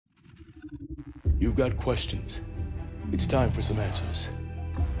You've got questions. It's time for some answers.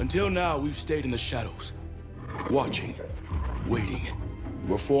 Until now, we've stayed in the shadows. Watching. Waiting.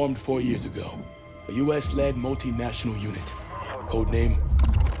 We were formed 4 years ago. A US-led multinational unit. Codename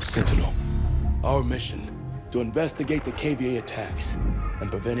Sentinel. Our mission, to investigate the KVA attacks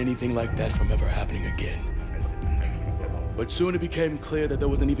and prevent anything like that from ever happening again. But soon it became clear that there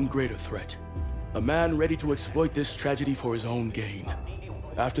was an even greater threat. A man ready to exploit this tragedy for his own gain.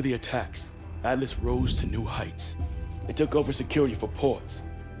 After the attacks, Atlas rose to new heights. It took over security for ports,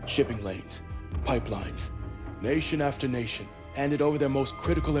 shipping lanes, pipelines. Nation after nation handed over their most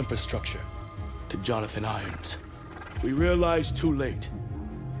critical infrastructure to Jonathan Irons. We realized too late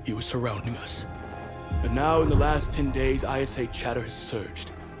he was surrounding us. And now in the last 10 days, ISA chatter has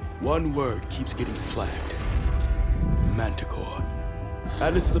surged. One word keeps getting flagged. Manticore.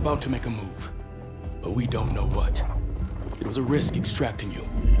 Atlas is about to make a move, but we don't know what. It was a risk extracting you,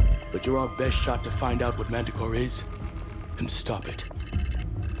 but you're our best shot to find out what Manticore is and stop it.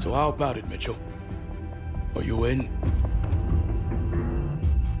 So how about it, Mitchell? Are you in?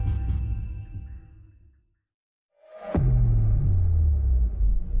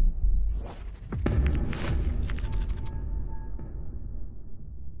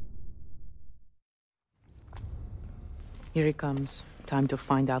 Here he comes. Time to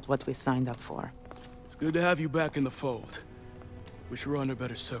find out what we signed up for. It's good to have you back in the fold. Wish we were under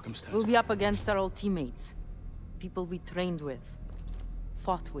better circumstances. We'll be up against our old teammates. People we trained with.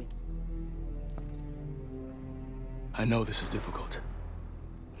 Fought with. I know this is difficult,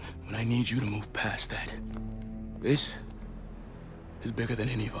 but I need you to move past that. This is bigger than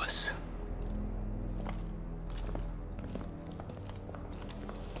any of us.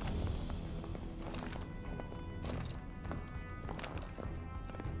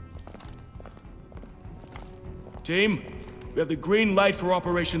 Team, we have the green light for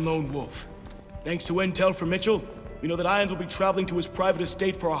Operation Lone Wolf. Thanks to intel from Mitchell, we know that Irons will be traveling to his private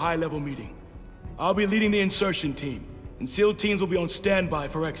estate for a high-level meeting. I'll be leading the insertion team, and SEAL teams will be on standby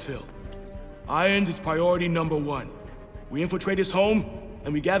for exfil. Irons is priority #1. We infiltrate his home,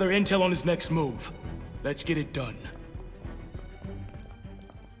 and we gather intel on his next move. Let's get it done.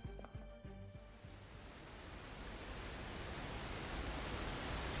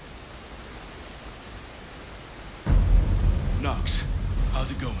 Knox,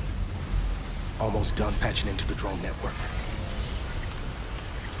 how's it going? Almost done patching into the drone network.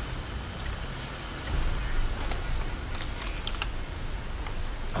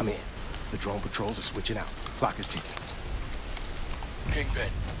 I'm in. The drone patrols are switching out. Clock is ticking. Kingpin,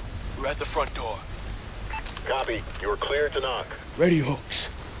 we're at the front door. Copy. You're clear to knock. Ready hooks.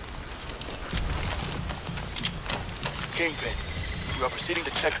 Kingpin, we are proceeding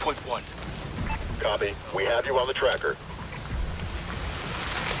to checkpoint 1. Copy. We have you on the tracker.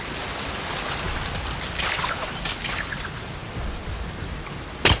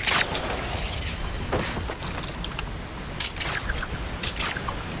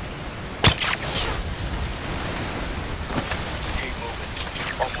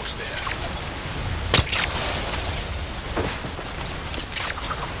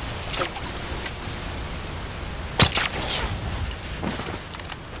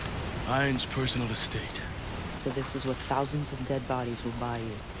 Irons' personal estate. So this is what thousands of dead bodies will buy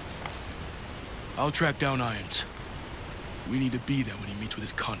you. I'll track down Irons. We need to be there when he meets with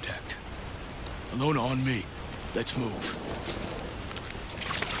his contact. Alone on me. Let's move.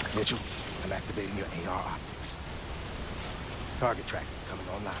 Mitchell, I'm activating your AR optics. Target tracking coming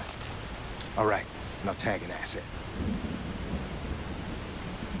online. All right, now tag an asset.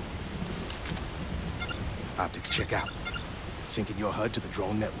 Optics check out. Syncing your HUD to the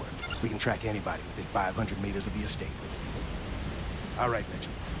drone network. We can track anybody within 500 meters of the estate. All right,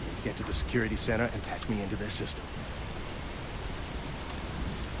 Mitchell. Get to the security center and patch me into their system.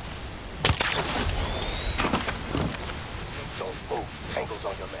 Don't move. Tangle's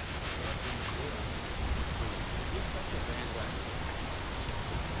on your left.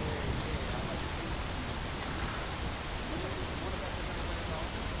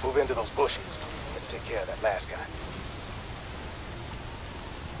 Move into those bushes. Let's take care of that last guy.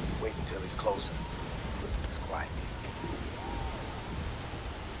 Wait until he's closer. It's quiet.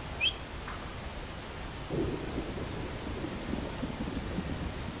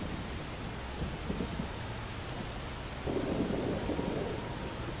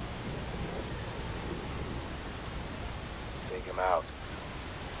 Take him out.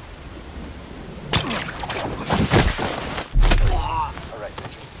 All right,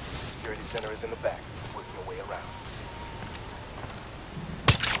 Mitchell. Security center is in the back. Working your way around.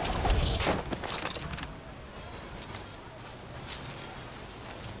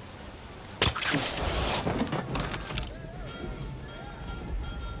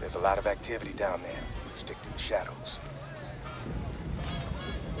 There's a lot of activity down there. Stick to the shadows.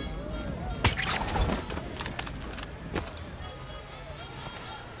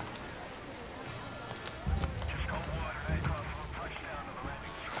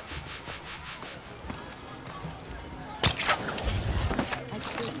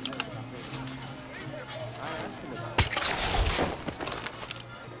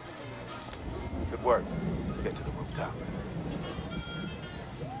 Good work. Get to the rooftop.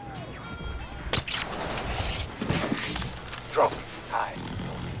 Drone, hide.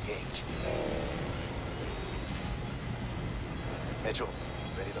 Engage. Mitchell,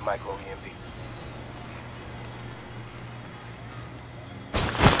 ready the micro EMP.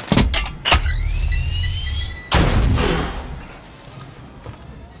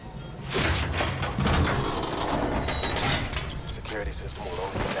 Security system will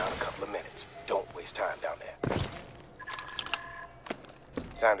only be down a couple of minutes. Don't waste time down there.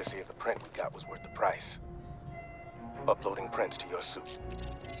 Time to see if the print we got was worth the price. Uploading prints to your suit.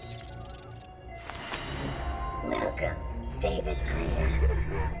 Welcome, David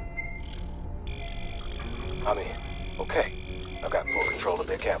Greer. I'm in. Okay. I've got full control of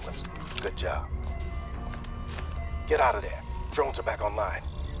their cameras. Good job. Get out of there. Drones are back online.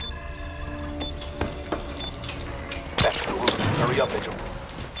 Back to the roof. Hurry up, Mitchell.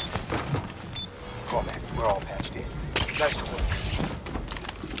 Cormac, we're all patched in. Nice work.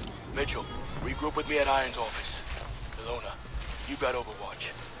 Mitchell, regroup with me at Iron's office. Ilona, you got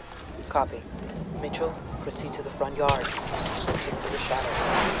Overwatch. Copy. Mitchell, proceed to the front yard. Stick to the shadows.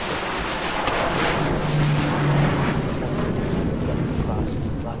 It's getting across.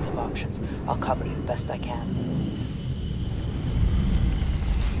 Lots of options. I'll cover you best I can.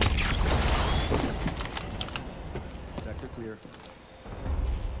 Sector clear.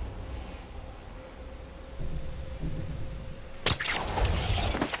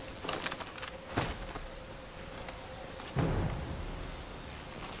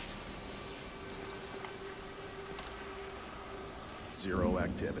 Zero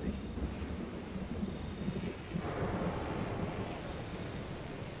activity.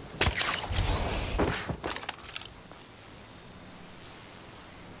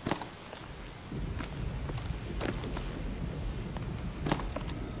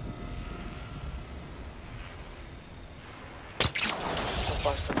 So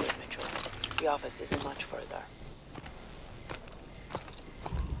far, so good, Mitchell. The office isn't much further.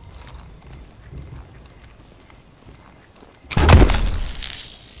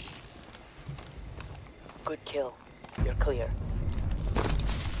 Good kill. You're clear.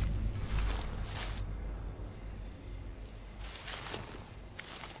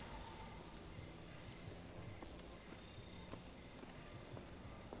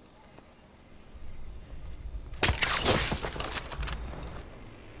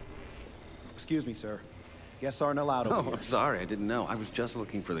 Excuse me, sir. Guests aren't allowed over Oh, here. I'm sorry. I didn't know. I was just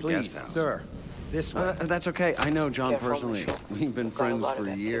looking for the Please, guest house. sir. This way. That's okay. I know John Careful, personally. Mitchell. We've been We've got a friends lot of for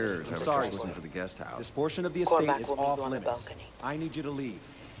activity. years. I was Sorry, just looking sir. for the guest house. This portion of the estate Cormac is will meet off you on the limits. balcony. I need you to leave.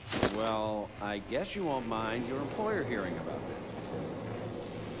 Well, I guess you won't mind your employer hearing about this.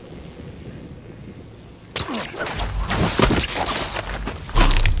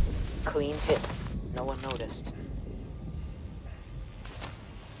 Clean hit. No one noticed.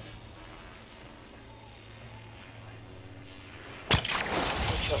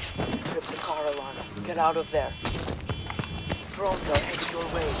 Mitchell, trip the car alarm. Get out of there. Drones are headed your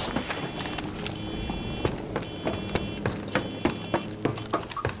way.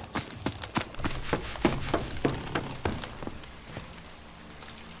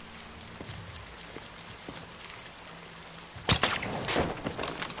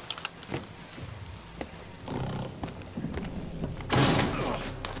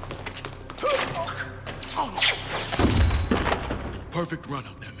 Perfect run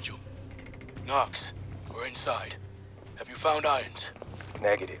up there, Mitchell. Knox, we're inside. Have you found Irons?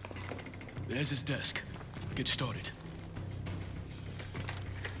 Negative. There's his desk. Get started.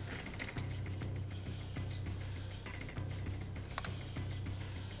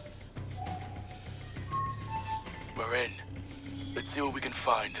 We're in. Let's see what we can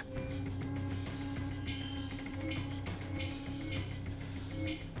find.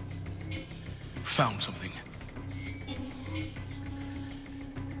 Found something.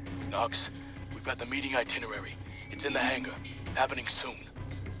 Knox, we've got the meeting itinerary. It's in the hangar. Happening soon.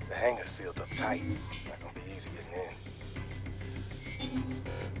 The hangar's sealed up tight. Not gonna be easy getting in.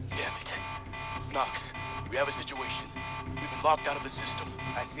 Damn it. Knox, we have a situation. We've been locked out of the system.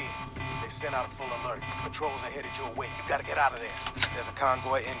 I see it. They sent out a full alert. Patrols are headed your way. You gotta get out of there. There's a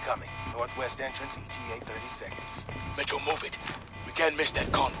convoy incoming. Northwest entrance, ETA 30 seconds. Mitchell, move it. We We can't miss that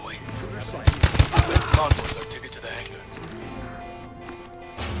convoy. That convoy's our ticket to the hangar.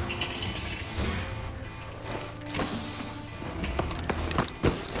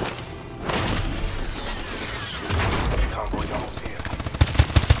 Convoy's almost here.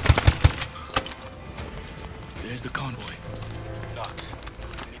 There's the convoy. Knox,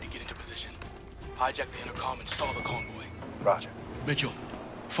 we need to get into position. Hijack the intercom and stall the convoy. Roger. Mitchell,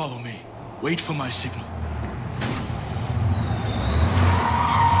 follow me. Wait for my signal.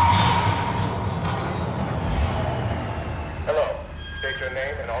 Hello. State your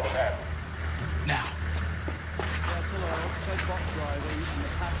name and all that matters. Now. Yes, hello. Ted Bot driving, and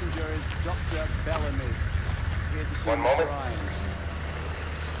the passenger is Dr. Bellamy. Here to see One Mr. moment. Irons.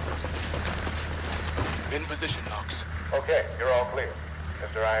 In position, Knox. Okay, you're all clear.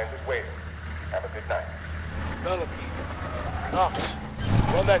 Mr. Irons is waiting. Have a good night. Bellamy. Knox,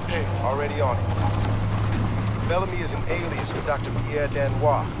 run that name. Already on it. Bellamy is an alias for Dr. Pierre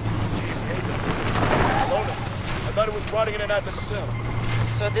Danois. Lona, I thought it was rotting in an atlas cell.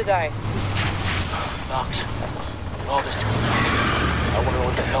 So did I. Knox, all this time, I want to know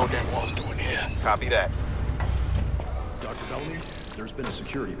what the hell Danois doing here. Copy that. Dr. Bellamy, there's been a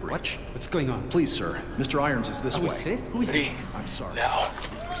security breach. What? What's going on? Please, sir. Mr. Irons is this way. we safe? Who is it? Lee, I'm sorry. now.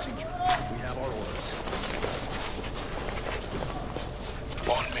 It's procedure. We have our orders.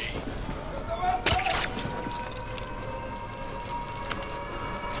 On me.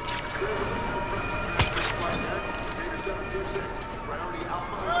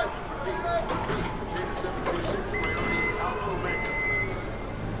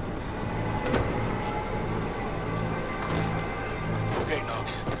 Okay,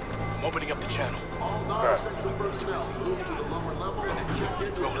 Knox. I'm opening up the channel.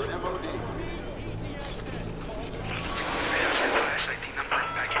 Rolling. SID number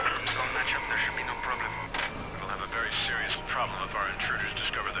and packet groups all match up. There should be no problem. We'll have a very serious problem if our intruders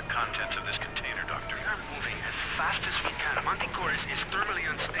discover the contents of this container, Doctor. We are moving as fast as we can. Manticore is thermally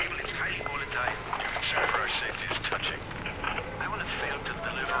unstable. It's highly volatile. Your concern for our safety is touching. I will have failed to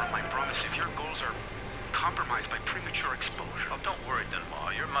deliver on my promise if your goals are compromised by premature exposure. Oh, don't worry,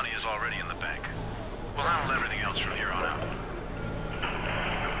 Denlaw. Your money is already in the bank. We'll handle everything else from here on out.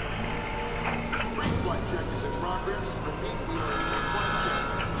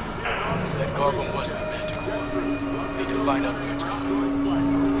 That carbon wasn't magical. Need to find out where it's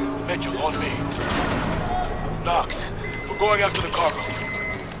going. Mitchell, on me. Knox, we're going after the cargo.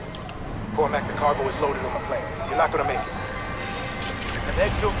 Cormac, the cargo is loaded on the plane. You're not gonna make it. Have the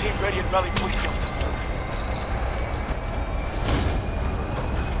exfil team ready at Valley Police Shelter.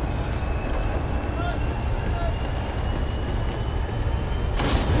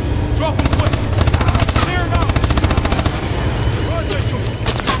 Drop him quick! Clear him out! Run, Mitchell!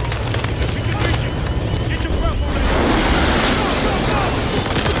 We can reach him! Get your breath on it!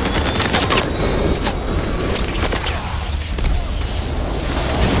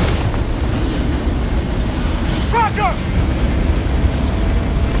 Tracker!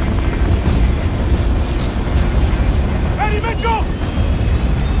 Eddie Mitchell!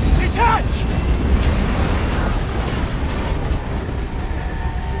 Detach!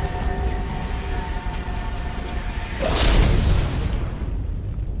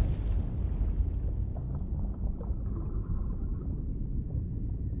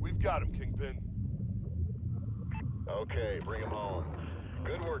 We've got him, Kingpin. Okay, bring him home.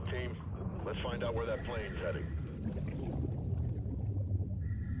 Good work, team. Let's find out where that plane's heading.